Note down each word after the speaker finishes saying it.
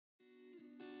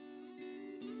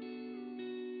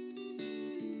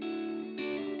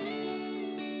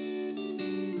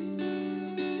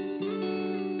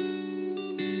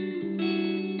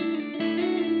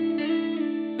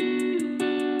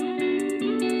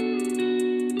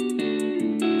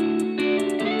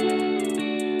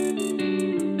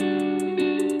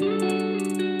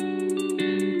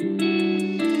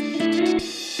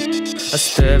I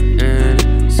stepped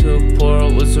in,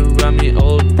 support was around me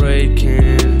all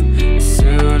breaking. As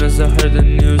soon as I heard the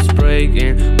news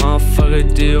breaking,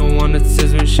 motherfucker, do you wanna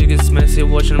test when she gets messy?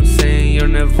 Watch what I'm saying, you're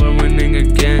never winning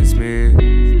against me.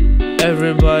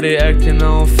 Everybody acting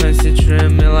all fancy,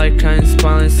 treating me like I'm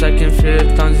spineless. I can feel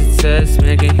the tongues it says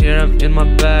me. I can hear them in my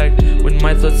back. With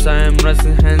my thoughts I am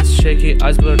resting, hands shaky,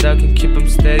 eyes blurred out, can keep them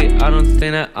steady. I don't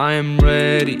think that I am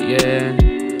ready, yeah.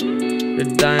 You're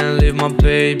dying, leave my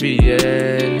baby,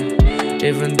 yeah.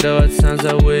 Even though at times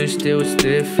I wished it was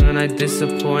different, I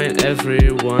disappoint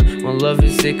everyone. My love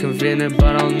is inconvenient,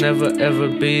 but I'll never ever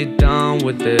be done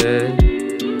with it.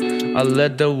 I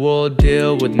let the world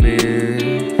deal with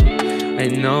me. I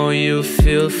know you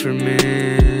feel for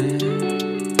me.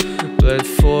 Bled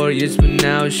 4 years, but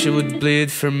now she would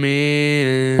bleed for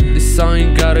me. This song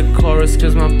ain't got a chorus,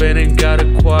 cause my band ain't got a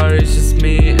choir. It's just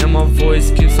me and my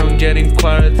voice keeps on getting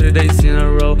quieter. 3 days in a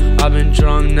row, I've been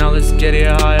drunk, now let's get it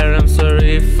higher. I'm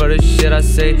sorry for the shit I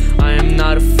say, I am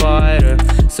not a fighter.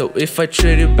 So if I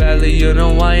treat you badly, you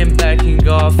know I am backing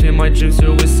off. In my dreams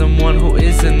you're with someone who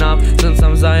is enough.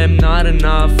 Sometimes I am not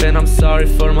enough, and I'm sorry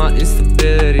for my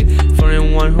instability. For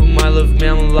anyone who might love me,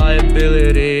 I'm a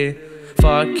liability.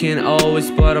 Fucking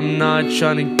always, but I'm not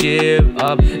trying to give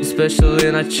up.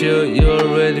 Especially not you, you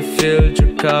already filled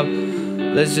your cup.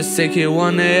 Let's just take it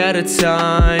one day at a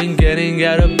time. Getting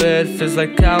out of bed feels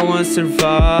like I won't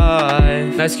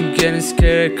survive. Nights keep getting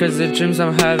scared, cause the dreams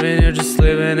I'm having, you're just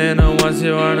living in the ones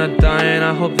you are not dying.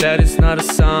 I hope that it's not a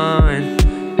sign.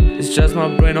 It's just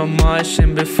my brain on my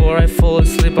shit. Before I fall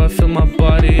asleep, I feel my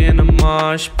body in a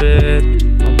mosh pit.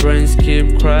 My brains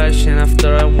keep crashing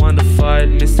after I won the fight.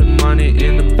 Mr. Money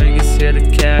in the bank is here to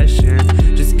cash in.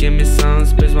 Just give me some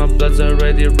space, my blood's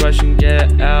already rushing.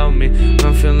 Get out me,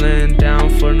 I'm feeling down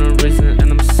for no reason,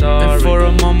 and I'm sorry. And for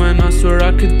a moment I swear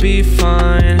I could be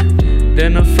fine.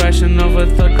 Then a fraction of a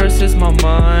thought crosses my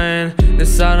mind. Then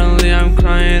suddenly I'm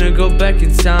crying to go back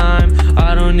in time.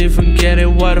 I don't even get it,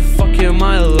 why the fuck am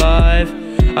I alive?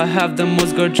 I have the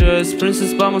most gorgeous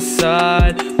princess by my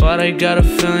side, but I got a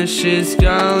feeling she's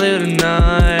gonna leave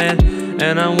tonight.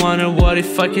 And I wonder, what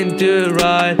if I can do it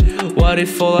right? What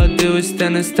if all I do is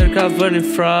stand and stare covered in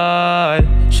fright?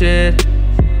 Shit,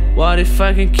 what if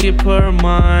I can keep her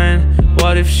mind?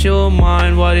 What if she'll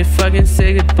mind? What if I can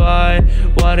say goodbye?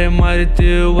 What am I to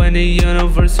do when the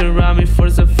universe around me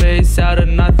forces a face out of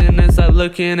nothingness? I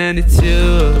looking at it too.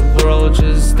 The world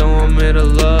just don't want me to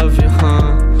love you,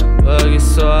 Buggy,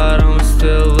 so I don't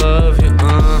still love you,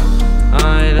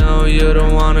 I know you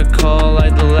don't wanna call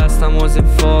like the last time was in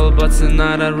fall, but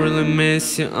tonight I really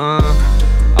miss you,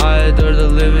 I adore the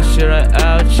living shit right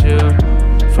out you.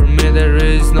 For me there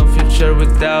is no future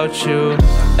without you,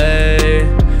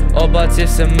 ayy. All but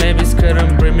ifs and maybes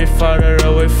couldn't bring me farther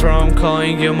away from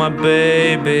calling you my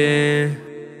baby.